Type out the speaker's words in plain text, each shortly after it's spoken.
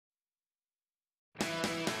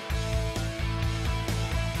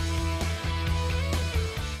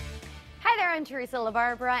I'm Teresa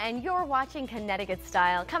LaBarbera, and you're watching Connecticut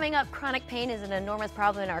Style. Coming up, chronic pain is an enormous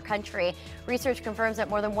problem in our country. Research confirms that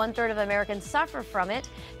more than 1/3 of Americans suffer from it.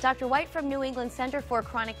 Dr. White from New England Center for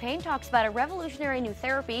Chronic Pain talks about a revolutionary new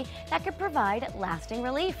therapy that could provide lasting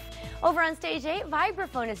relief. Over on Stage 8,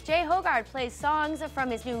 vibraphonist Jay Hoggard plays songs from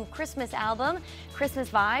his new Christmas album, Christmas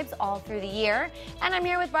Vibes, all through the year. And I'm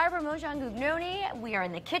here with Barbara Mojan-Gugnoni. We are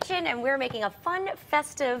in the kitchen, and we're making a fun,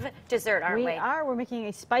 festive dessert, aren't we? We are. We're making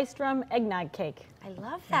a spiced rum eggnog cake. I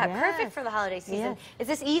love that. Yes. Perfect for the holiday season. Yes. Is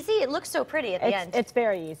this easy? It looks so pretty at the end. It's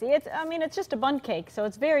very easy. I mean, it's just a bundt cake, so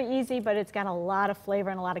it's very easy, but it's got a lot of flavor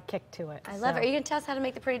and a lot of kick to it. I love it. Are you going to tell us how to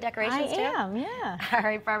make the pretty decorations too? I am, yeah. All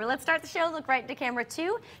right, Barbara, let's start the show. Look right into camera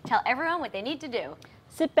 2. Tell everyone what they need to do.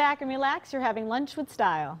 Sit back and relax. You're having lunch with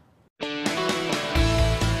style.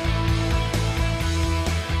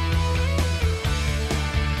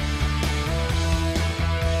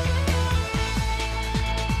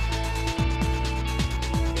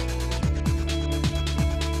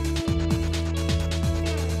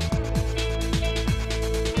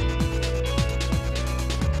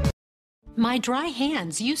 My dry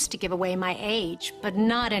hands used to give away my age, but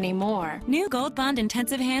not anymore. New Gold Bond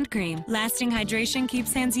Intensive Hand Cream. Lasting hydration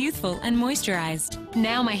keeps hands youthful and moisturized.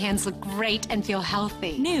 Now my hands look great and feel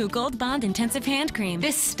healthy. New Gold Bond Intensive Hand Cream.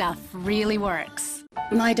 This stuff really works.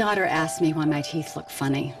 My daughter asked me why my teeth look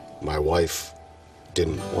funny. My wife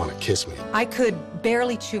didn't want to kiss me. I could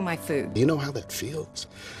barely chew my food. You know how that feels?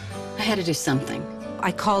 I had to do something.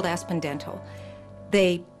 I called Aspen Dental.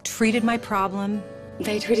 They treated my problem.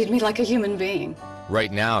 They treated me like a human being.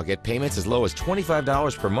 Right now, get payments as low as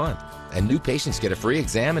 $25 per month. And new patients get a free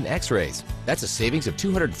exam and x-rays. That's a savings of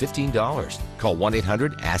 $215. Call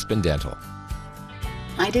 1-800-ASPEN-DENTAL.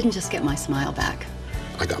 I didn't just get my smile back.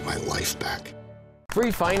 I got my life back. Free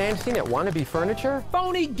financing at Wannabe Furniture?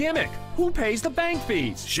 Phony gimmick! Who pays the bank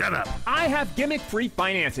fees? Shut up! I have gimmick-free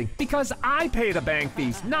financing because I pay the bank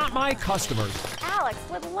fees, not my customers. Alex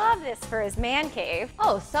would love this for his man cave.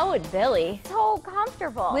 Oh, so would Billy. So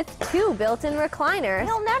comfortable. With 2 built-in recliners.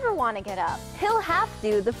 He'll never want to get up. He'll have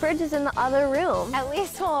to. The fridge is in the other room. At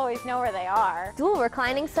least we'll always know where they are. Dual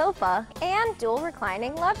reclining sofa and dual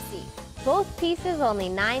reclining love seat. Both pieces only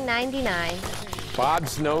 $9.99.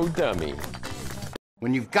 Bob's no dummy.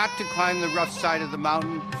 When you've got to climb the rough side of the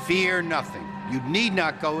mountain, fear nothing. You need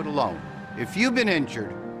not go it alone. If you've been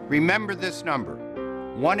injured, remember this number,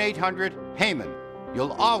 1-800-HEYMAN.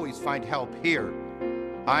 You'll always find help here.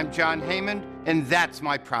 I'm John Heyman, and that's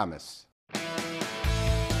my promise.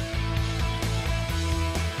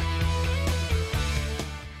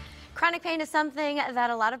 Chronic pain is something that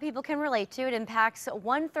a lot of people can relate to. It impacts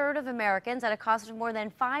 1/3 of Americans at a cost of more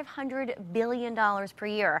than $500 billion per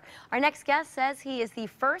year. Our next guest says he is the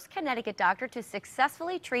first Connecticut doctor to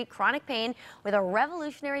successfully treat chronic pain with a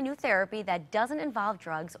revolutionary new therapy that doesn't involve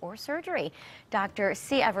drugs or surgery. Dr.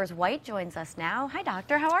 C. Evers White joins us now. Hi,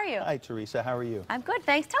 doctor. How are you? Hi, Teresa. How are you? I'm good,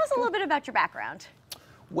 thanks. Tell us a little bit about your background.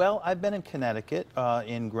 Well, I've been in Connecticut,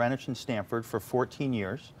 in Greenwich and Stamford for 14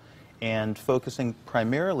 years. And focusing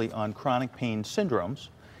primarily on chronic pain syndromes.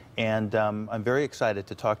 And I'm very excited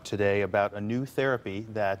to talk today about a new therapy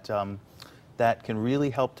that, that can really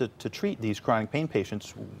help to treat these chronic pain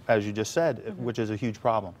patients, as you just said, which is a huge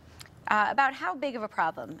problem. About how big of a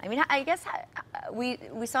problem? I mean, I guess we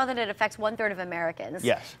saw that it affects 1/3 of Americans.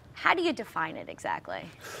 Yes. How do you define it exactly?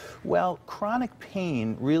 Well, chronic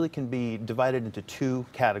pain really can be divided into 2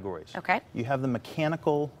 categories. Okay. You have the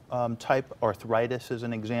mechanical type, arthritis as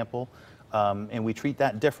an example, and we treat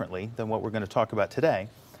that differently than what we're going to talk about today.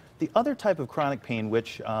 The other type of chronic pain,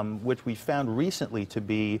 which we found recently to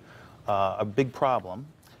be a big problem,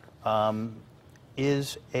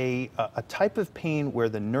 is a type of pain where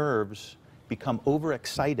the nerves become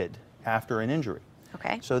overexcited after an injury.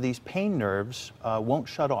 Okay. So these pain nerves won't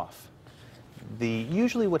shut off.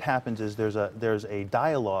 Usually what happens is there's a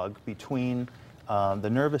dialogue between the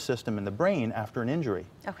nervous system and the brain after an injury.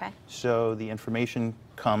 Okay. So the information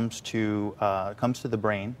comes to the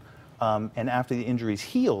brain, and after the injury's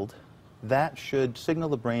healed, that should signal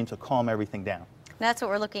the brain to calm everything down. That's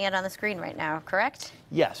what we're looking at on the screen right now, correct?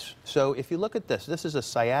 Yes. So if you look at this, this is a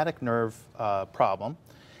sciatic nerve problem,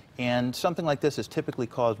 and something like this is typically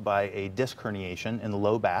caused by a disc herniation in the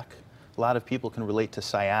low back. A lot of people can relate to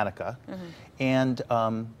sciatica. And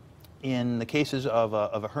in the cases of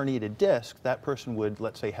a herniated disc, that person would,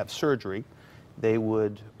 let's say, have surgery. They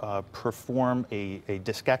would perform a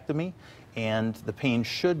discectomy, and the pain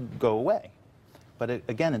should go away. But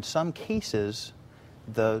again, in some cases,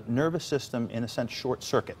 the nervous system, in a sense, short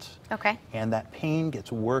circuits. Okay. And that pain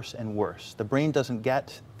gets worse and worse. The brain doesn't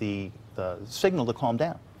get the signal to calm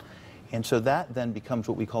down. And so that then becomes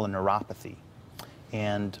what we call a neuropathy.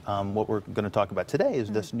 And what we're going to talk about today is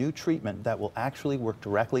this new treatment that will actually work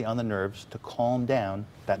directly on the nerves to calm down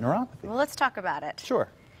that neuropathy. Well, let's talk about it. Sure.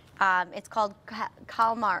 It's called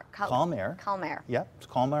Calmare. Calmare. Yep, it's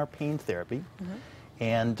Calmare Pain Therapy.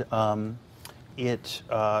 And you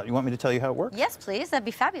want me to tell you how it works? Yes, please. That'd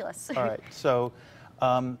be fabulous. All right. So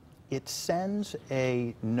it sends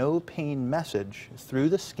a no pain message through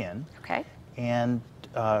the skin. Okay. And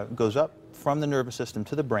goes up from the nervous system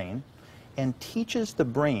to the brain and teaches the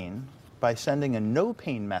brain by sending a no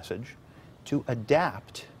pain message to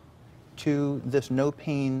adapt to this no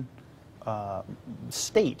pain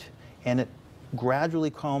state, and it gradually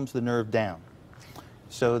calms the nerve down.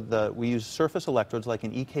 So we use surface electrodes like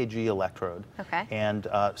an EKG electrode, and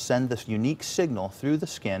send this unique signal through the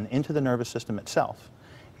skin into the nervous system itself.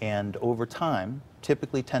 And over time,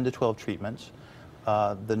 typically 10 to 12 treatments,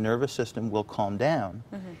 the nervous system will calm down.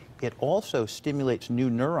 It also stimulates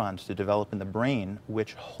new neurons to develop in the brain,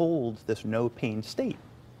 which hold this no pain state.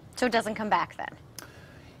 So it doesn't come back then?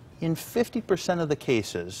 In 50% of the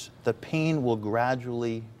cases, the pain will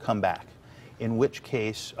gradually come back, in which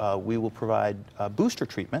case we will provide booster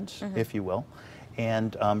treatments, if you will,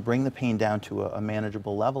 and bring the pain down to a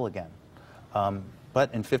manageable level again.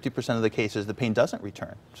 But in 50% of the cases, the pain doesn't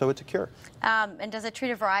return, so it's a cure. And does it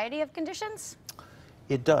treat a variety of conditions?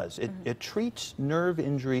 It does. It treats nerve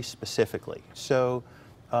injury specifically. So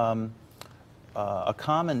a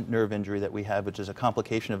common nerve injury that we have, which is a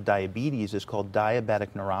complication of diabetes, is called diabetic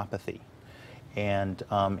neuropathy. And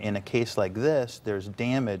in a case like this, there's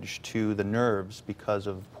damage to the nerves because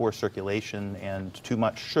of poor circulation and too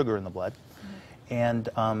much sugar in the blood. And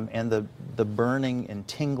the burning and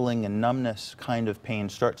tingling and numbness kind of pain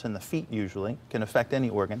starts in the feet usually, can affect any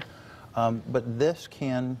organ. But this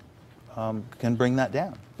can bring that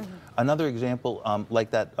down. Another example,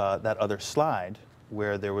 like that other slide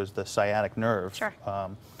where there was the sciatic nerve,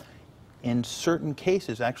 in certain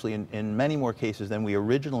cases, actually in many more cases than we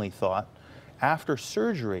originally thought, after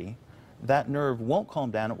surgery, that nerve won't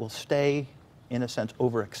calm down. It will stay, in a sense,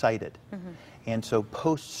 overexcited. And so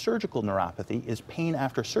post-surgical neuropathy is pain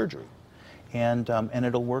after surgery. And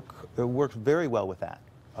it works very well with that.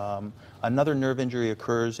 Another nerve injury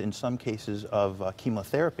occurs in some cases of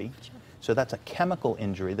chemotherapy. So that's a chemical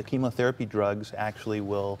injury. The chemotherapy drugs actually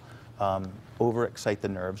will overexcite the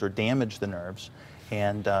nerves or damage the nerves.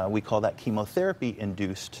 And we call that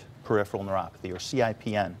chemotherapy-induced peripheral neuropathy, or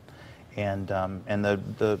CIPN. And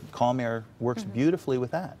the Calmare works beautifully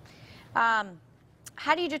with that.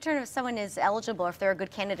 How do you determine if someone is eligible, or if they're a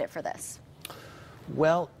good candidate for this?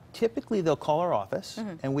 Well, typically they'll call our office,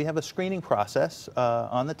 and we have a screening process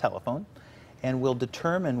on the telephone, and we'll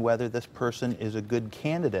determine whether this person is a good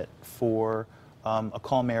candidate for a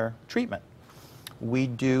Calmare treatment. We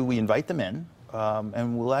invite them in,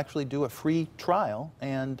 and we'll actually do a free trial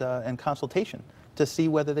and consultation to see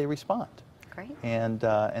whether they respond. Great. And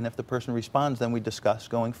if the person responds, then we discuss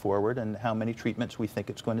going forward and how many treatments we think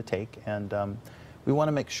it's going to take. And we want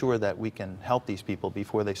to make sure that we can help these people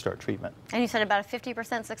before they start treatment. And you said about a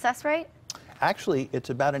 50% success rate? Actually,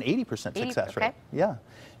 it's about an 80% success rate. Yeah.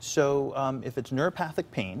 So if it's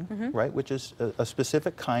neuropathic pain, right, which is a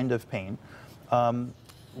specific kind of pain,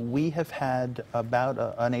 we have had about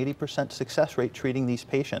an 80% success rate treating these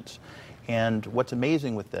patients. And what's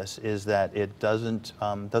amazing with this is that it doesn't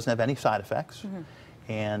have any side effects,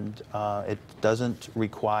 and it doesn't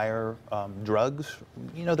require drugs.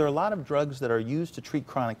 You know, there are a lot of drugs that are used to treat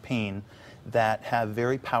chronic pain that have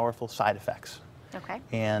very powerful side effects. Okay.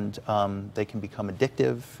 And they can become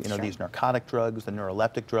addictive. You know, these narcotic drugs, the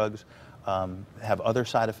neuroleptic drugs, have other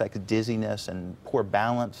side effects, dizziness and poor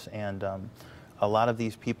balance. And a lot of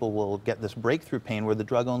these people will get this breakthrough pain where the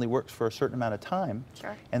drug only works for a certain amount of time,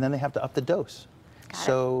 and then they have to up the dose.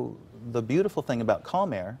 So the beautiful thing about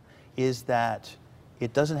Calmare is that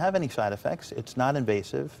it doesn't have any side effects, it's not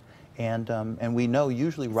invasive, and we know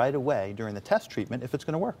usually right away during the test treatment if it's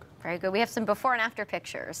going to work. Very good. We have some before and after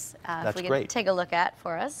pictures. That's if we great. could take a look at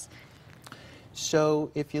for us. So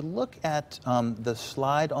if you look at the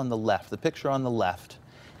slide on the left, the picture on the left,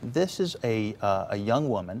 this is a young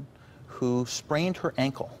woman who sprained her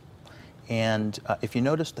ankle. And if you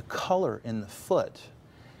notice the color in the foot,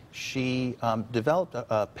 she developed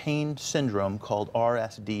a pain syndrome called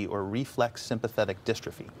RSD, or reflex sympathetic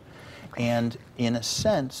dystrophy. And in a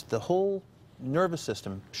sense, the whole nervous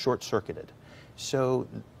system short-circuited. So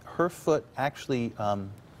her foot actually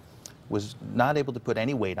was not able to put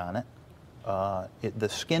any weight on it. The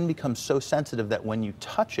skin becomes so sensitive that when you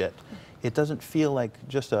touch it, it doesn't feel like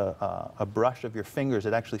just a brush of your fingers.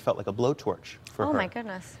 It actually felt like a blowtorch for her. Oh my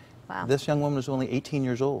goodness. Wow. This young woman was only 18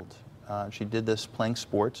 years old. She did this playing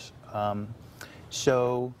sports.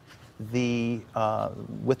 So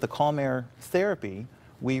with the Calm Air therapy,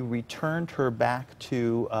 we returned her back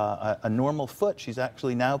to a normal foot. She's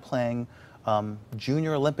actually now playing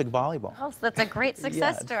junior Olympic volleyball. Oh, so that's a great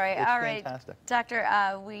success Yeah, story. it's All right, fantastic. Doctor,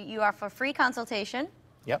 you offer free consultation.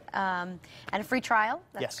 Yep. And a free trial.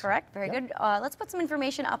 That's Yes. correct. Very good. Let's put some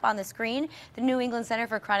information up on the screen. The New England Center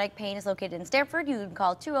for Chronic Pain is located in Stamford. You can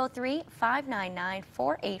call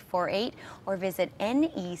 203-599-4848 or visit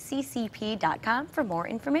neccp.com for more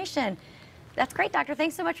information. That's great, Doctor.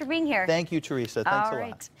 Thanks so much for being here. Thank you, Teresa. Thanks All a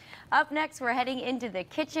right. lot. Up next, we're heading into the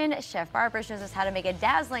kitchen. Chef Barbara shows us how to make a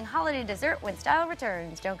dazzling holiday dessert when style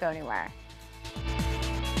returns. Don't go anywhere.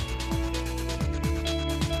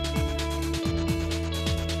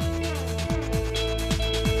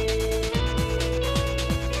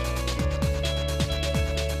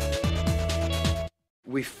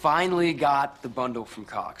 We finally got the bundle from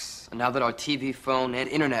Cox. And now that our TV, phone, and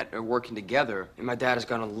internet are working together, and my dad has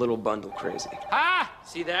gone a little bundle crazy. Ah!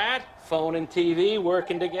 See that? Phone and TV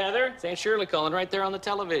working together. It's Aunt Shirley calling right there on the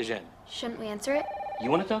television. Shouldn't we answer it? You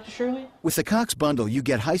want to talk to Shirley? With the Cox bundle, you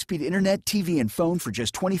get high-speed internet, TV, and phone for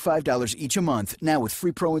just $25 each a month, now with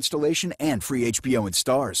free Pro installation and free HBO and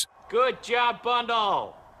Stars. Good job,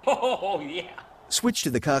 bundle. Oh, yeah. Switch to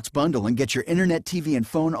the Cox bundle and get your internet, TV, and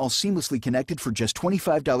phone all seamlessly connected for just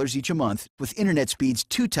 $25 each a month, with internet speeds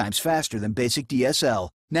 2 times faster than basic DSL,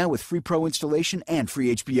 now with free Pro installation and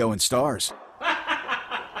free HBO and Stars.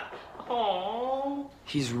 Oh.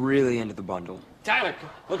 He's really into the bundle. Tyler,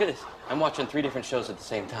 look at this. I'm watching 3 different shows at the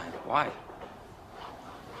same time. Why?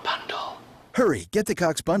 Hurry, get the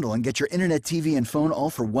Cox bundle and get your internet, TV, and phone all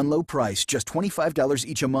for one low price, just $25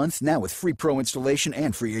 each a month, now with free Pro installation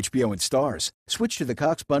and free HBO and Stars. Switch to the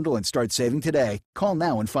Cox bundle and start saving today. Call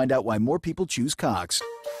now and find out why more people choose Cox.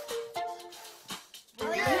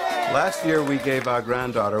 Last year, we gave our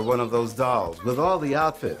granddaughter one of those dolls with all the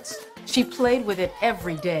outfits. She played with it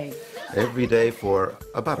every day. Every day for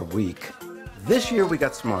about a week. This year, we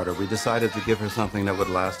got smarter. We decided to give her something that would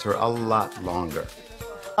last her a lot longer.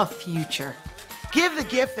 A future. Give the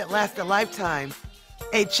gift that lasts a lifetime.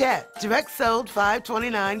 A Chet Direct Sold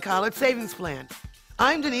 529 College Savings Plan.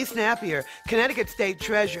 I'm Denise Napier, Connecticut State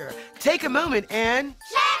Treasurer. Take a moment and...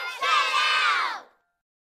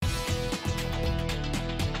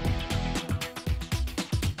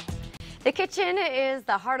 The kitchen is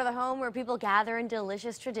the heart of the home where people gather and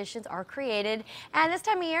delicious traditions are created. And this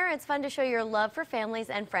time of year, it's fun to show your love for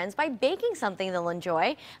families and friends by baking something they'll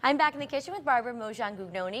enjoy. I'm back in the kitchen with Barbara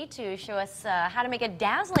Mojan-Gugnoni to show us how to make a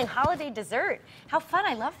dazzling holiday dessert. How fun,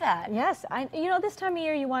 I love that. Yes, you know, this time of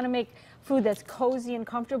year you want to make food that's cozy and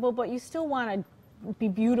comfortable, but you still want to be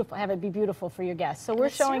beautiful, have it be beautiful for your guests. So we're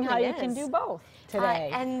showing how you can do both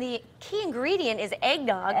today. And the key ingredient is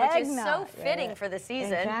eggnog, which is so fitting for the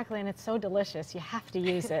season. Exactly, and it's so delicious. You have to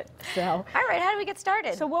use it. So. All right, how do we get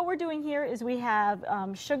started? So what we're doing here is we have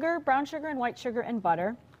sugar, brown sugar and white sugar and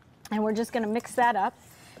butter, and we're just going to mix that up.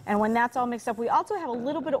 And when that's all mixed up, we also have a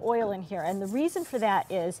little bit of oil in here. And the reason for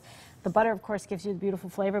that is the butter, of course, gives you the beautiful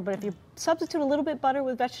flavor, but if you substitute a little bit butter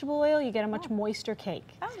with vegetable oil, you get a much moister cake.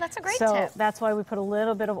 Oh, that's a great tip. So that's why we put a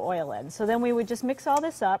little bit of oil in. So then we would just mix all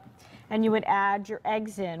this up, and you would add your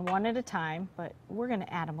eggs in one at a time, but we're going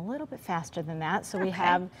to add them a little bit faster than that, so we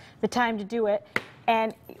have the time to do it.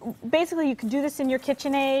 And basically, you could do this in your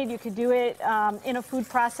KitchenAid, you could do it in a food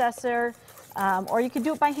processor, or you could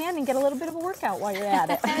do it by hand and get a little bit of a workout while you're at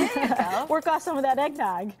it. There you go. Work off some of that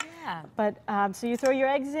eggnog. Yeah. But so you throw your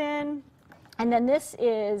eggs in, and then this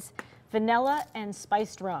is vanilla and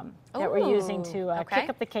spiced rum that we're using to kick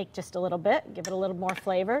up the cake just a little bit, give it a little more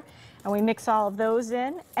flavor. And we mix all of those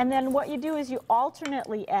in. And then what you do is you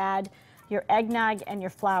alternately add your eggnog and your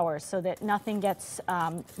flour so that nothing gets,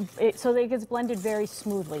 so that it gets blended very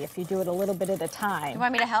smoothly if you do it a little bit at a time. You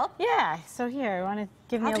want me to help? Yeah, so here, you want to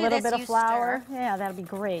give me a little bit of flour? Yeah, that'll be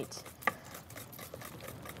great.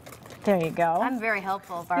 There you go. I'm very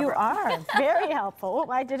helpful, Barbara. You are very helpful.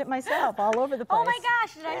 Oh, I did it myself all over the place. Oh my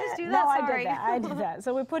gosh, did I just do that? No, Sorry. I did that.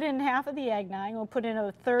 So we put in half of the eggnog, we'll put in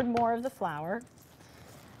a third more of the flour.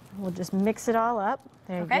 We'll just mix it all up.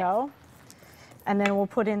 There you go. And then we'll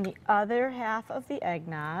put in the other half of the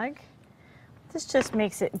eggnog. This just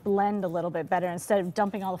makes it blend a little bit better instead of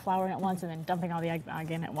dumping all the flour in at once and then dumping all the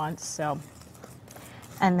eggnog in at once. So,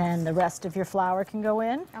 and then the rest of your flour can go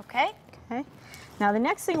in. Okay. Okay. Now the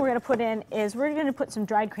next thing we're going to put in is we're going to put some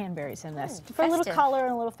dried cranberries in this for a little color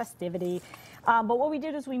and a little festivity. But what we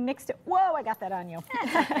did is we mixed it. Whoa, I got that on you.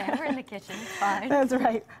 That's okay. We're in the kitchen. It's fine. That's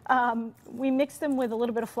right. We mixed them with a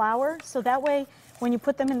little bit of flour, so that way when you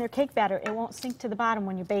put them in their cake batter, it won't sink to the bottom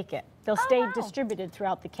when you bake it. They'll stay distributed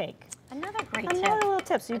throughout the cake. Another great tip. Another little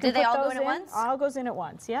tip. So you Did can they put all go those in at once? All goes in at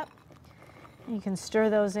once, yep. You can stir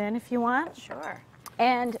those in if you want. Sure.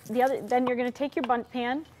 And then you're going to take your bundt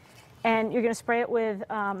pan and you're going to spray it with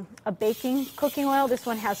a baking cooking oil. This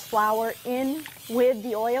one has flour in with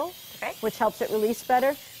the oil, which helps it release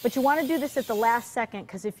better. But you want to do this at the last second,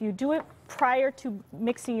 because if you do it prior to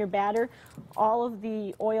mixing your batter, all of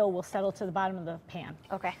the oil will settle to the bottom of the pan.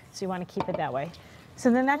 Okay. So you want to keep it that way. So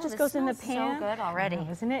then that just goes in the smells pan. so good already.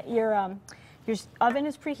 Isn't it? Your oven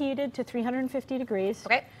is preheated to 350 degrees.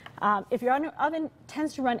 Okay. If your oven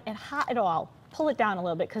tends to run hot at all, pull it down a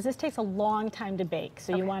little bit, because this takes a long time to bake.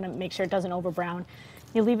 So you want to make sure it doesn't over brown.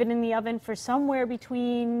 You leave it in the oven for somewhere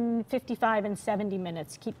between 55 and 70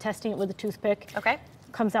 minutes. Keep testing it with a toothpick. Okay.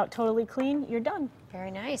 Comes out totally clean, you're done.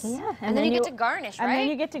 Very nice. Yeah. And then you get to garnish, right? And then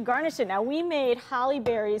you get to garnish it. Now, we made holly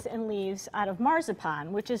berries and leaves out of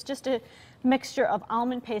marzipan, which is just a mixture of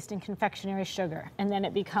almond paste and confectionery sugar. And then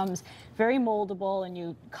it becomes very moldable, and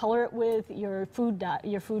you color it with your food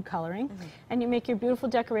coloring, and you make your beautiful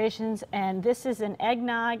decorations. And this is an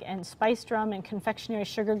eggnog and spice drum and confectionery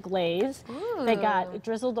sugar glaze. They got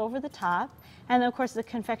drizzled over the top. And then, of course, the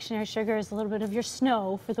confectionery sugar is a little bit of your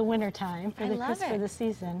snow for the winter time, for the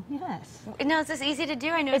season. Yes. Now, is this easy to do?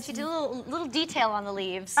 I noticed you did a little detail on the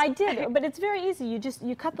leaves. I did, but it's very easy.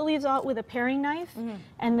 You cut the leaves out with a paring knife,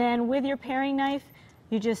 and then with your paring knife,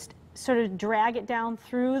 you just sort of drag it down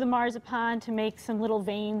through the marzipan to make some little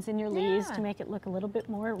veins in your leaves to make it look a little bit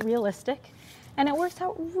more realistic. And it works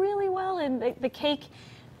out really well. And the cake,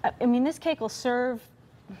 I mean, this cake will serve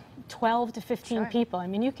 12 to 15 people. I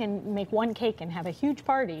mean, you can make one cake and have a huge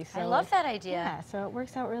party. So I love that idea. Yeah, so it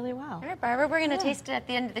works out really well. All right, Barbara, we're going to taste it at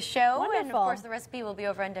the end of the show. Wonderful. And, of course, the recipe will be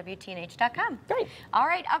over on WTNH.com. Great. All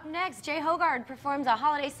right, up next, Jay Hogard performs a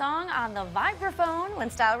holiday song on the vibraphone. When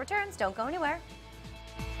style returns, don't go anywhere.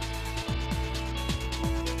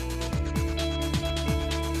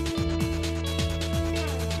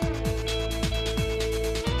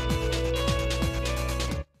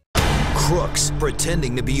 Crooks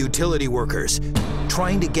pretending to be utility workers,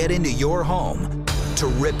 trying to get into your home to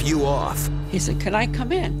rip you off. He said, "Can I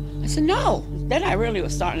come in?" I said, "No." Then I really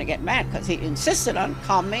was starting to get mad because he insisted on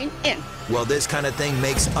coming in. Well, this kind of thing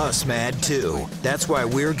makes us mad too. That's why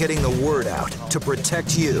we're getting the word out to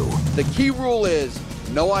protect you. The key rule is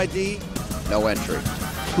no ID, no entry.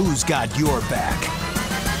 Who's got your back?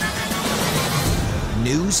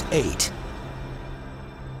 News 8.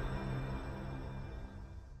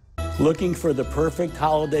 Looking for the perfect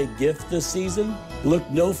holiday gift this season? Look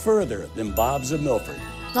no further than Bob's of Milford.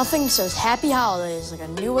 Nothing says happy holidays like a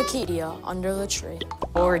new Acadia under the tree.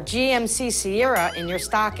 Or GMC Sierra in your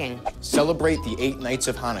stocking. Celebrate the 8 nights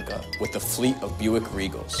of Hanukkah with a fleet of Buick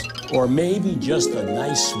Regals. Or maybe just a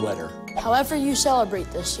nice sweater. However you celebrate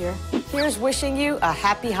this year. Here's wishing you a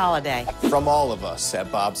happy holiday. From all of us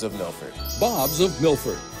at Bob's of Milford. Bob's of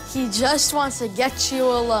Milford. He just wants to get you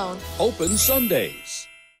alone. Open Sundays.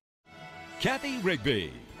 Kathy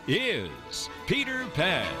Rigby is Peter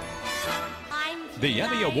Pan. The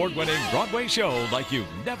Emmy Award-winning Broadway show like you've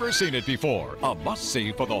never seen it before. A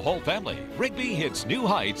must-see for the whole family. Rigby hits new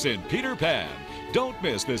heights in Peter Pan. Don't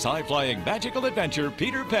miss this high-flying magical adventure,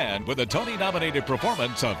 Peter Pan, with a Tony-nominated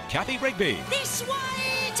performance of Kathy Rigby. This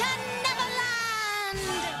way to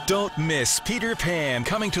Neverland! Don't miss Peter Pan,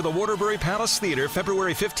 coming to the Waterbury Palace Theater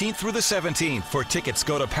February 15th through the 17th. For tickets,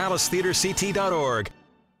 go to palacetheaterct.org.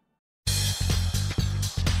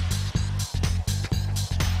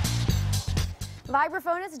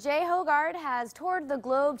 Vibraphonist Jay Hogard has toured the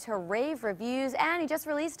globe to rave reviews, and he just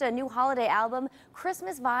released a new holiday album,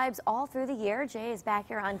 Christmas Vibes All Through the Year. Jay is back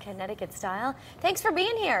here on Connecticut Style. Thanks for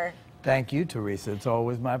being here. Thank you, Teresa. It's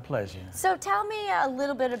always my pleasure. So tell me a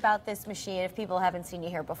little bit about this machine if people haven't seen you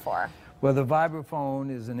here before. Well, the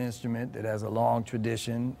vibraphone is an instrument that has a long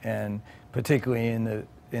tradition, and particularly in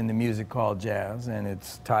the music called jazz, and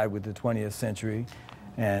it's tied with the 20th century.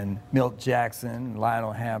 And Milt Jackson,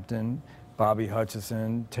 Lionel Hampton, Bobby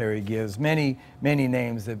Hutcherson, Terry Gibbs, many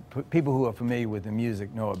names that people who are familiar with the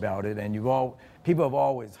music know about it, and people have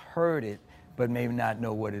always heard it, but maybe not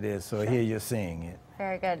know what it is. So here you're seeing it.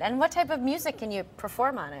 Very good. And what type of music can you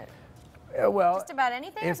perform on it? Well, just about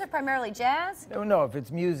anything? Is it primarily jazz? No, if it's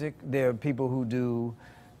music, there are people who do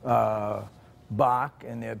Bach,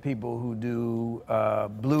 and there are people who do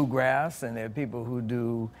bluegrass, and there are people who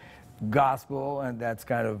do gospel, and that's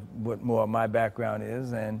kind of what more my background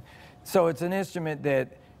is. And so it's an instrument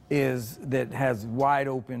that has wide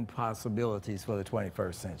open possibilities for the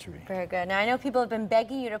 21st century. Very good. Now, I know people have been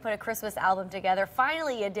begging you to put a Christmas album together.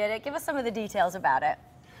 Finally, you did it. Give us some of the details about it.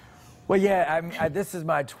 Well, yeah, this is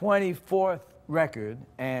my 24th record,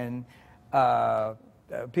 and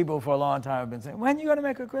people for a long time have been saying, when are you going to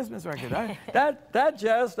make a Christmas record? That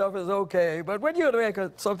jazz stuff is okay, but when are you going to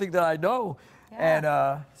make something that I know? Yeah. And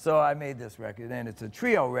so I made this record, and it's a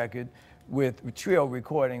trio record with trio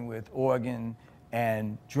recording with organ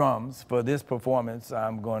and drums. For this performance,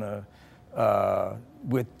 I'm going to,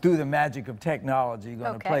 through the magic of technology,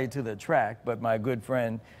 going to play to the track. But my good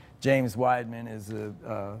friend James Weidman is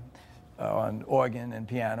on organ and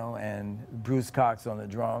piano, and Bruce Cox on the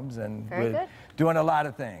drums, and we're doing a lot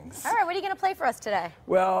of things. All right, what are you going to play for us today?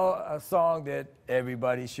 Well, a song that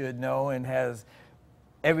everybody should know and has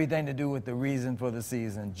everything to do with the reason for the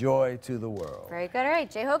season, Joy to the World. Very good. All right,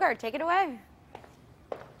 Jay Hogarth, take it away.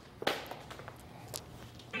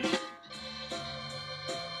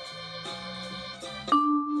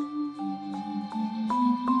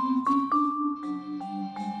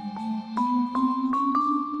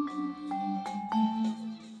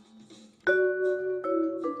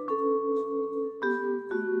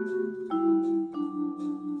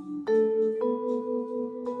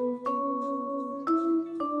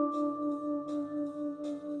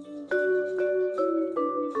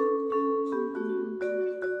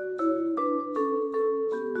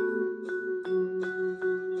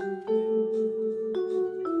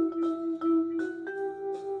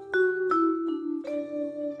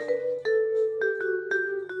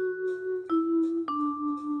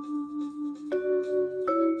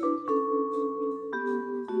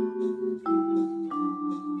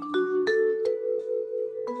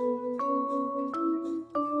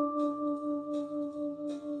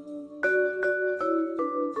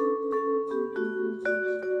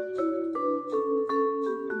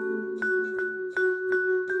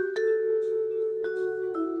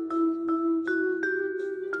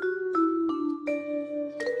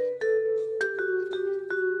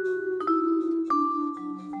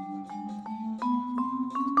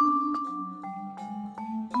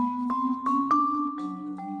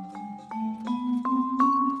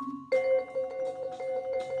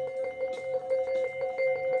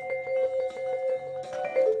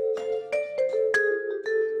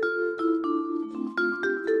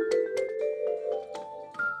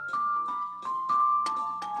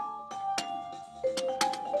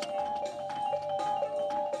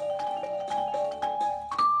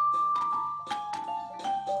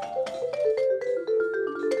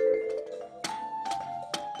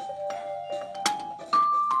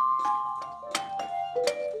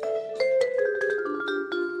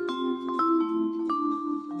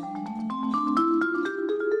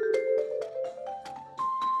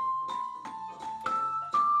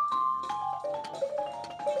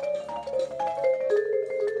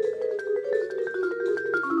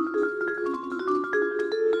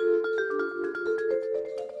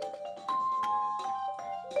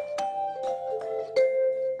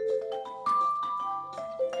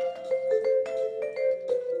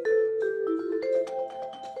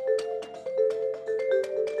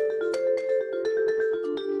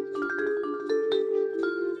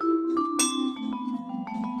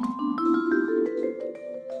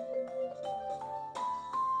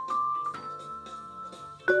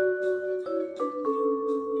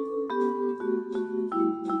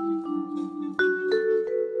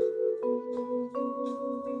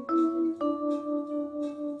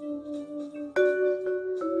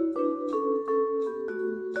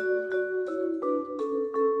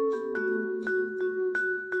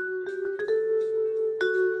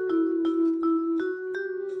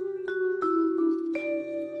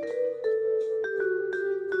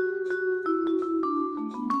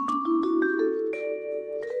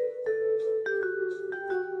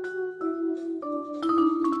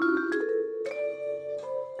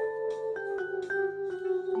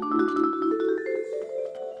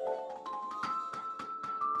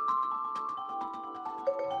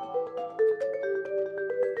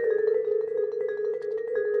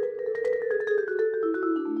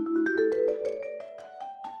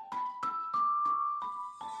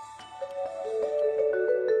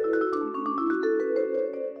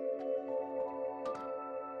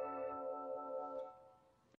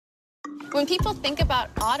 When people think about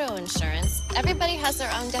auto insurance, everybody has their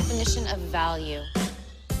own definition of value.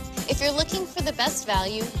 If you're looking for the best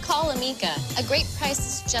value, call Amica. A great price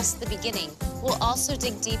is just the beginning. We'll also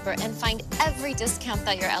dig deeper and find every discount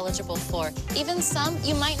that you're eligible for, even some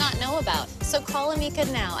you might not know about. So call Amica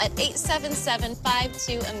now at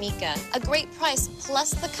 877-52-AMICA. A great price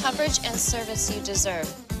plus the coverage and service you deserve.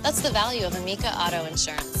 That's the value of Amica Auto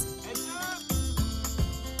Insurance.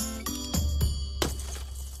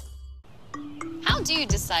 How do you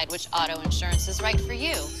decide which auto insurance is right for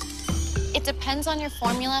you? It depends on your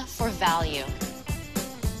formula for value.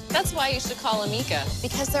 That's why you should call Amica,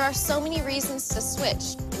 because there are so many reasons to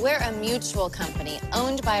switch. We're a mutual company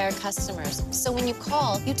owned by our customers. So when you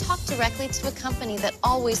call, you talk directly to a company that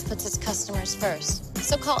always puts its customers first.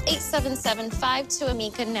 So call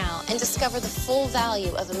 877-52-AMICA now and discover the full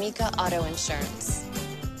value of Amica Auto Insurance.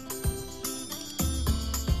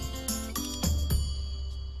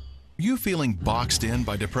 You feeling boxed in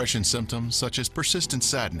by depression symptoms such as persistent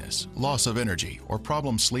sadness, loss of energy, or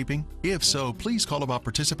problems sleeping? If so, please call about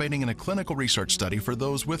participating in a clinical research study for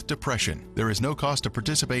those with depression. There is no cost to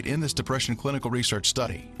participate in this depression clinical research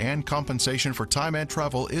study, and compensation for time and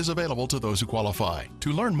travel is available to those who qualify.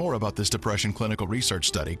 To learn more about this depression clinical research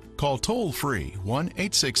study, call toll-free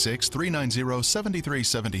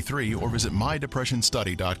 1-866-390-7373 or visit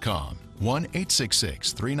mydepressionstudy.com.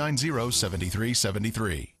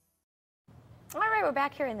 1-866-390-7373. All right, we're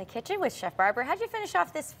back here in the kitchen with Chef Barbara. How'd you finish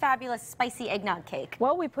off this fabulous spicy eggnog cake?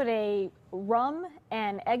 Well, we put a rum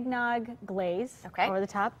and eggnog glaze over the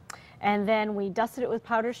top, and then we dusted it with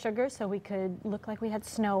powdered sugar so we could look like we had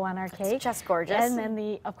snow on our cake. It's just gorgeous. And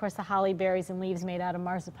then, of course, the holly berries and leaves made out of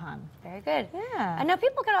marzipan. Very good. Yeah. I know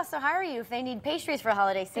people can also hire you if they need pastries for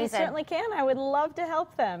holiday season. They certainly can. I would love to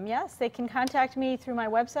help them. Yes, they can contact me through my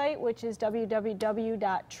website, which is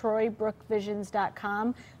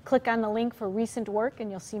www.troybrookvisions.com. Click on the link for recent work, and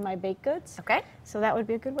you'll see my baked goods. Okay. So that would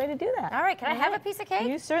be a good way to do that. All right, can I have a piece of cake?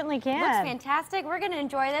 You certainly can. Looks fantastic. We're going to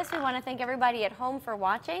enjoy this. We want to thank everybody at home for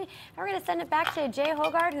watching. And we're going to send it back to Jay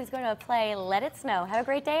Hogard, who's going to play Let It Snow. Have a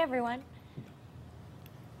great day, everyone.